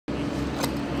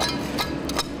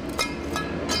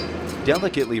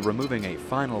Delicately removing a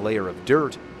final layer of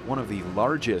dirt, one of the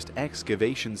largest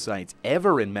excavation sites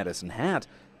ever in Medicine Hat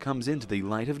comes into the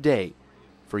light of day.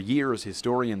 For years,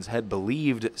 historians had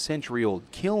believed century-old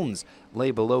kilns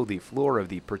lay below the floor of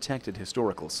the protected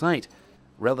historical site.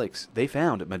 Relics they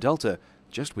found at Medalta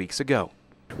just weeks ago.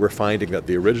 We're finding that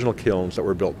the original kilns that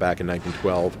were built back in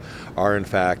 1912 are, in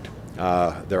fact,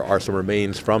 there are some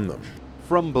remains from them.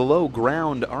 From below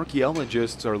ground,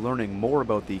 archaeologists are learning more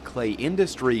about the clay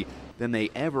industry than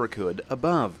they ever could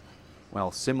above.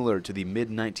 While similar to the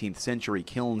mid-19th century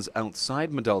kilns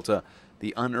outside Medalta,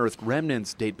 the unearthed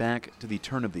remnants date back to the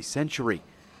turn of the century.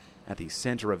 At the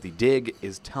center of the dig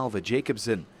is Talva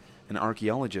Jacobson, an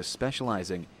archaeologist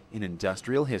specializing in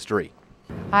industrial history.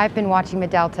 I've been watching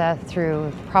Medalta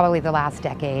through probably the last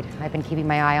decade. I've been keeping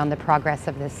my eye on the progress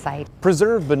of this site.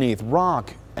 Preserved beneath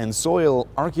rock and soil,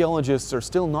 archaeologists are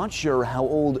still not sure how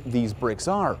old these bricks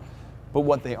are. But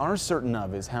what they are certain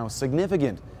of is how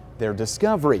significant their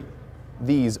discovery,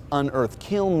 these unearthed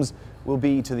kilns, will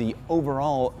be to the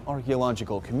overall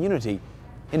archaeological community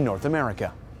in North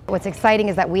America. What's exciting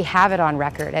is that we have it on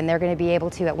record, and they're going to be able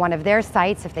to, at one of their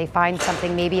sites, if they find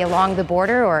something maybe along the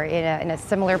border or in a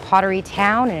similar pottery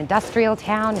town, an industrial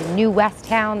town, a new west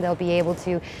town, they'll be able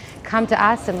to come to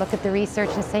us and look at the research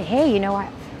and say, hey, you know what,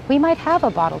 we might have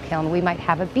a bottle kiln, we might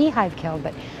have a beehive kiln,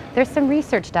 but there's some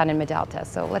research done in Medalta,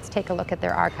 so let's take a look at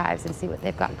their archives and see what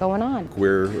they've got going on.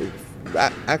 We're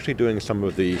actually doing some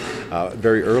of the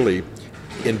very early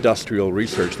industrial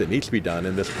research that needs to be done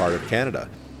in this part of Canada.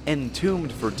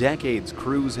 Entombed for decades,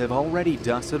 crews have already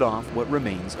dusted off what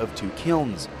remains of two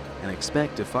kilns and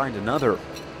expect to find another.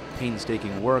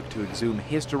 Painstaking work to exhume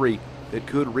history that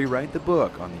could rewrite the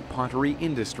book on the pottery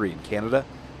industry in Canada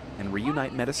and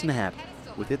reunite Medicine Hat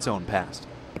with its own past.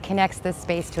 It connects this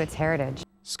space to its heritage.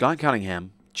 Scott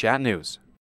Cunningham, Chat News.